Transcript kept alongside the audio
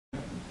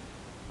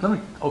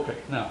Okay,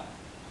 now.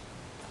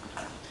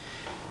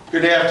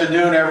 Good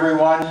afternoon,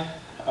 everyone.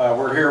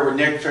 We're here with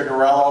Nick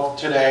Ficarello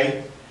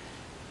today.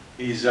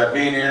 He's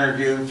being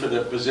interviewed for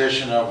the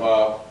position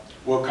of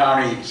Will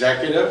County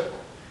Executive.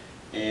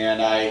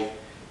 And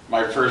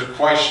my first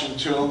question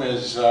to him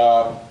is,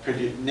 could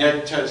you,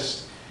 Nick,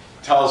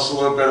 tell us a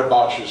little bit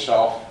about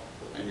yourself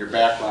and your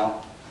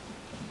background?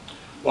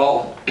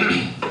 Well,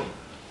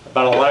 I've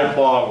been a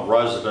lifelong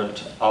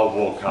resident of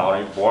Will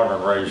County, born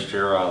and raised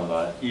here on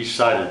the east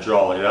side of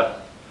Joliet.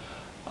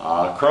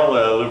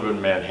 Currently I live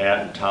in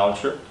Manhattan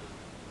Township.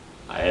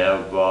 I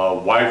have a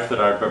wife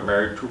that I've been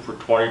married to for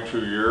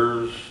 22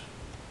 years,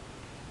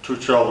 2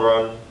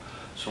 children,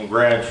 some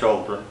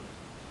grandchildren.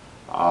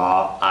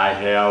 I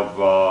have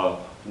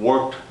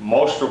worked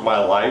most of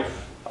my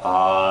life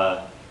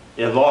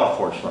in law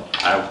enforcement.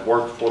 I've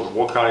worked for the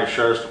Will County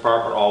Sheriff's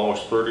Department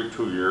almost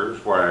 32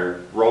 years, where I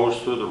rose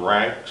through the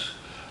ranks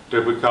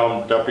to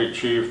become Deputy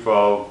Chief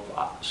of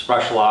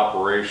Special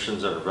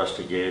Operations and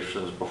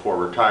Investigations before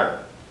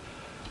retiring.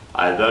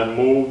 I then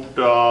moved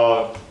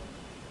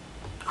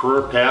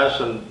career paths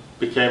and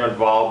became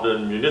involved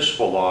in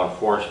municipal law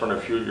enforcement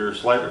a few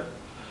years later,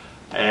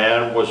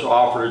 and was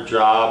offered a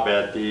job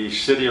at the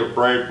City of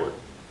Braidwood.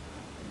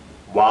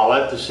 While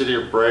at the City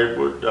of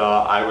Braidwood,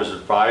 I was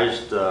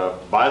advised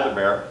by the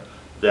mayor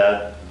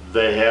that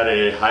they had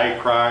a high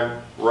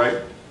crime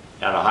rate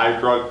and a high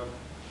drug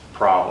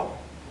problem.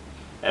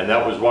 And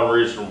that was one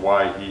reason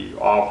why he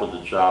offered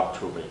the job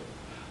to me.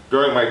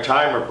 During my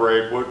time at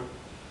Braidwood,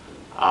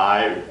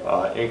 I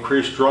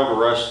increased drug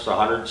arrests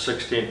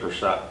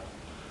 116%,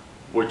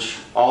 which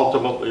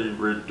ultimately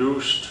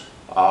reduced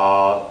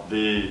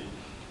the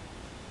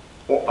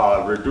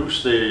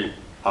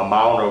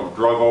amount of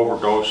drug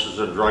overdoses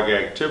and drug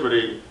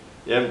activity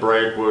in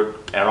Braidwood,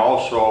 and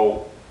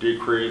also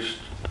decreased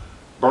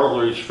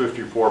burglaries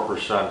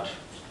 54%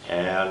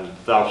 and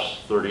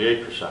thefts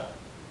 38%.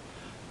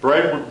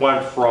 Braidwood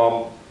went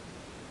from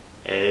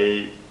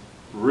a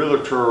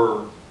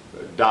Realtor.com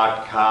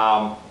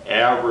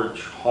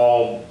average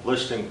home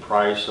listing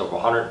price of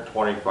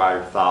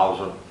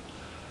 $125,000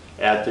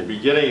 at the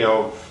beginning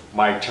of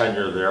my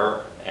tenure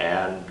there,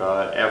 and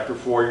after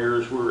 4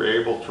 years we were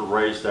able to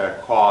raise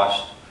that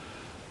cost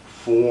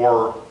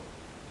for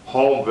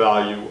home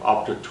value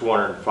up to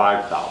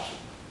 $205,000.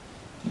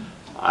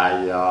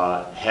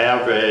 I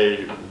have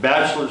a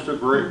bachelor's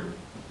degree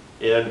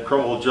in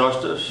criminal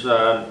justice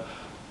and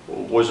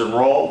was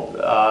enrolled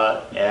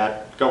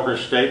at Governor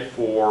State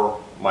for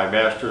my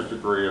master's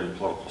degree in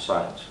political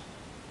science.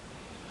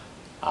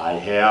 I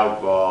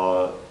have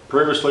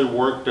previously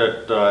worked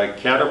at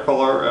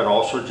Caterpillar and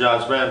also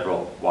Johns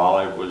Manville while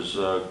I was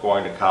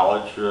going to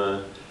college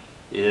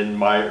in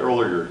my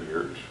earlier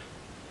years.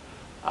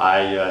 I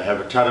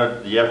have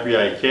attended the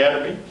FBI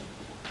Academy,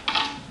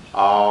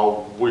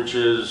 which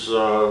is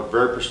a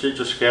very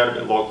prestigious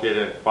academy located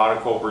in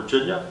Quantico,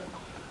 Virginia,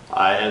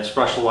 and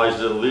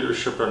specialized in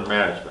leadership and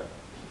management.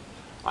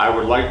 I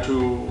would like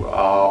to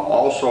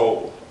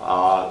also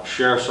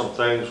share some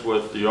things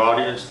with the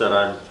audience that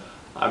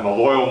I'm a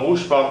loyal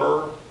Moose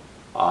member.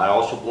 I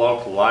also belong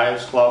to the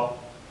Lions Club,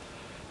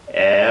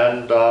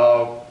 and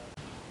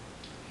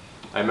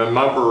I'm a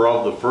member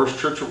of the First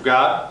Church of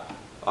God.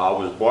 I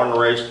was born and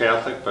raised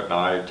Catholic, but now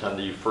I attend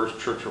the First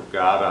Church of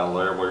God on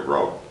Laramie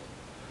Road.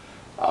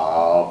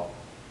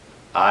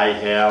 I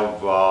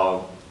have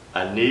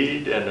a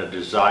need and a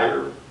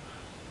desire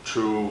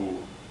to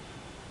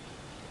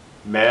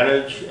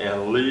manage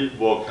and lead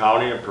Will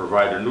County and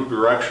provide a new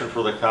direction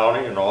for the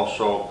county, and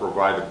also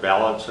provide a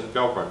balance in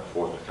government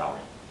for the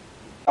county.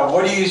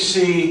 What do you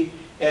see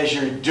as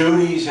your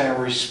duties and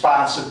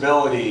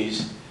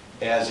responsibilities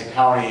as a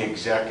county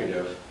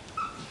executive?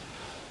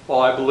 Well,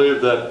 I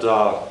believe that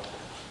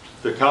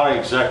the county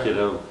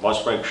executive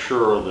must make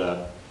sure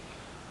that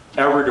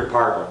every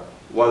department,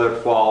 whether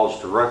it falls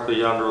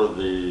directly under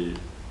the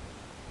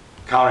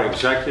county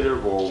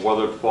executive or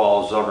whether it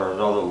falls under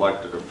another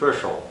elected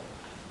official,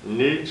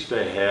 needs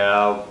to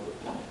have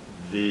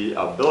the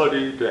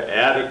ability to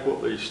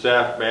adequately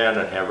staff man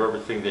and have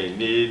everything they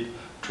need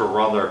to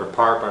run their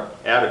department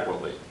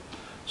adequately,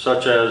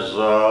 such as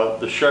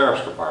the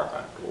Sheriff's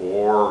Department,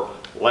 or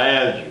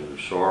land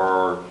use,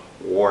 or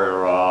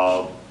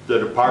the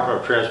Department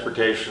of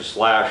Transportation /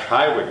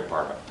 Highway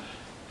Department.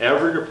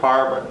 Every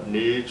department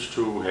needs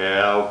to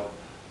have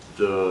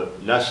the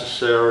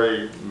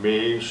necessary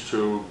means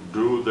to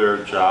do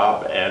their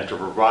job and to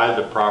provide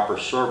the proper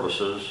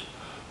services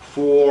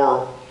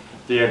for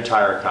the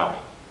entire county.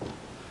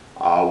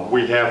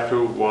 We have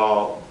to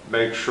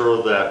make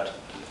sure that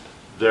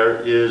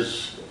there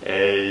is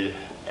an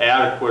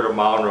adequate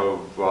amount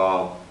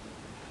of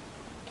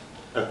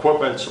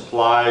equipment,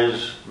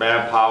 supplies,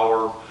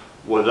 manpower,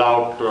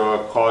 without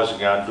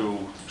causing undue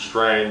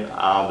strain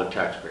on the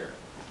taxpayer.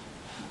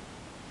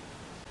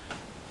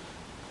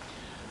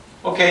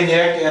 Okay,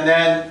 Nick, and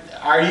then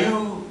are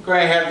you going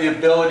to have the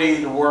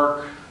ability to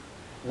work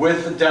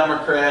with the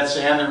Democrats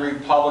and the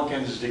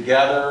Republicans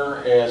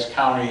together as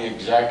county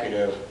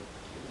executive?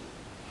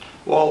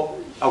 Well,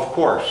 of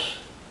course.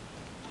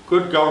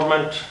 good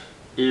government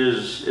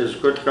is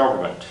good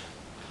government.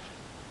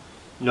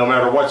 No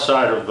matter what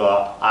side of the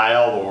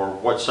aisle or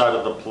what side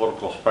of the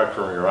political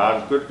spectrum you're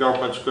on, good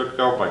government's good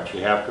government. You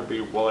have to be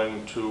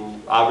willing to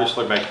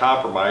obviously make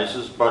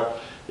compromises,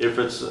 but if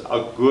it's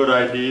a good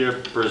idea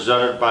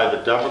presented by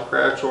the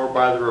Democrats or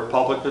by the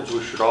Republicans,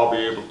 we should all be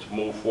able to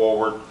move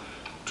forward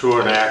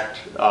to enact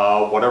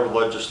whatever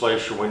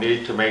legislation we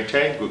need to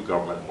maintain good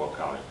government in Will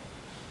County.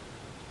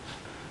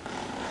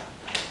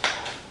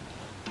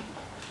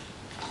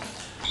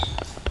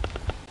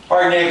 All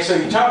right, Nick, so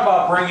you talk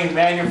about bringing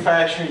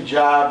manufacturing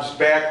jobs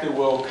back to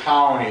Will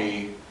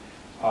County.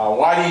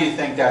 Why do you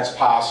think that's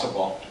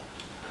possible?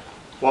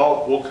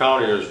 Well, Will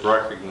County is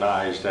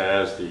recognized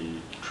as the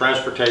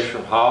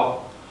transportation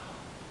hub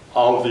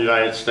of the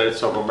United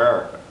States of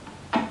America.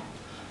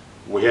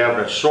 We have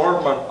an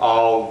assortment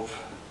of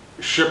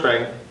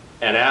shipping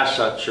and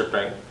asset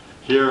shipping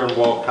here in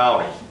Will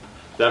County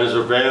that is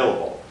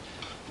available.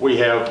 We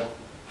have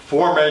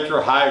 4 major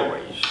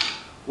highways.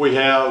 We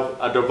have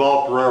a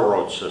developed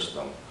railroad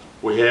system.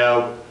 We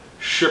have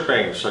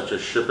shipping, such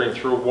as shipping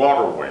through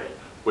waterway.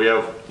 We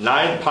have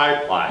 9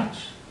 pipelines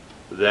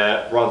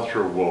that run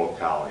through Will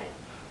County.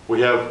 We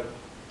have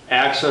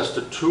access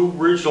to 2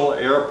 regional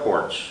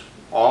airports,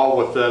 all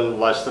within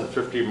less than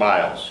 50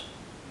 miles.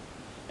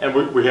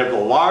 And we have the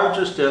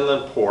largest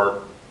inland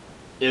port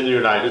in the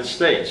United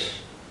States.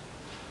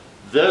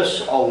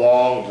 This,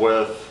 along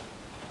with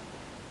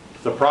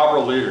the proper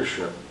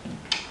leadership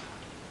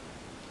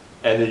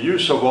and the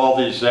use of all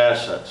these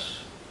assets,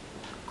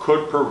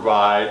 could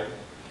provide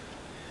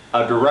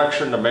a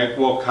direction to make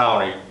Will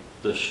County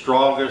the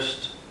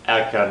strongest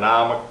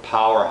economic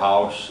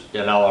powerhouse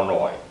in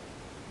Illinois.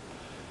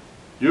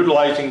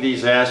 Utilizing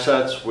these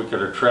assets, we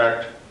could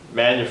attract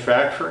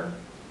manufacturing,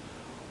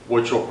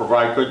 which will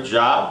provide good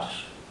jobs,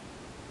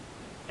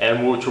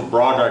 and which will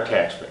broaden our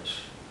tax base.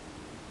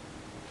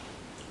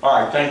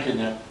 All right, thank you,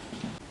 Nick.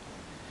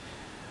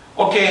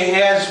 Okay,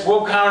 as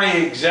Will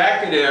County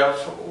Executive,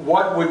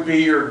 what would be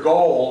your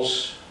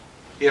goals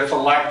if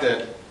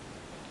elected?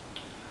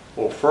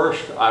 Well,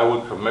 first, I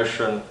would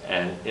commission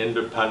an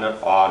independent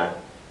audit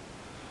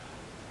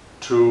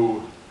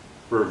to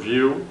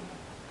review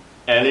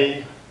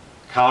any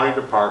county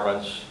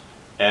departments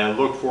and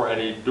look for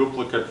any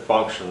duplicate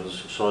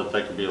functions so that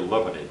they can be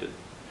eliminated,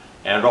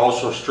 and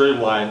also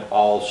streamline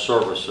all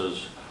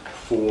services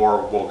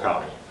for Will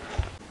County.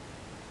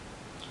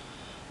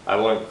 I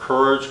will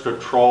encourage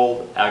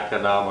controlled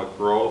economic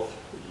growth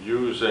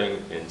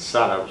using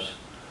incentives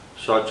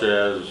such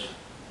as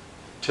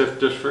TIF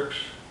districts,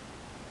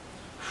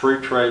 free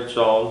trade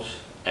zones,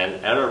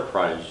 and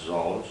enterprise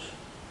zones,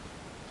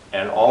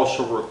 and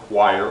also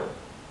require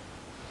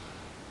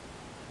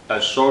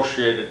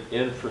associated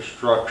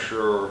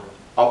infrastructure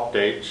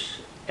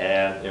updates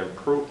and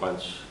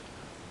improvements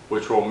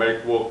which will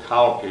make Will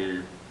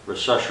County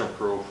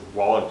recession-proof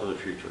well into the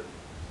future.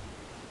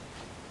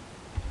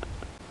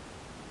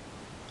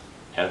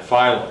 And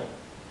finally,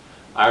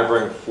 I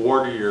bring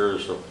 40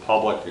 years of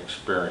public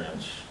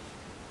experience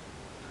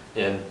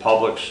in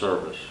public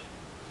service,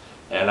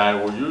 and I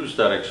will use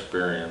that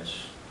experience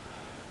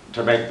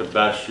to make the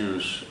best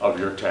use of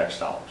your tax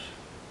dollars.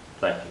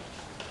 Thank you.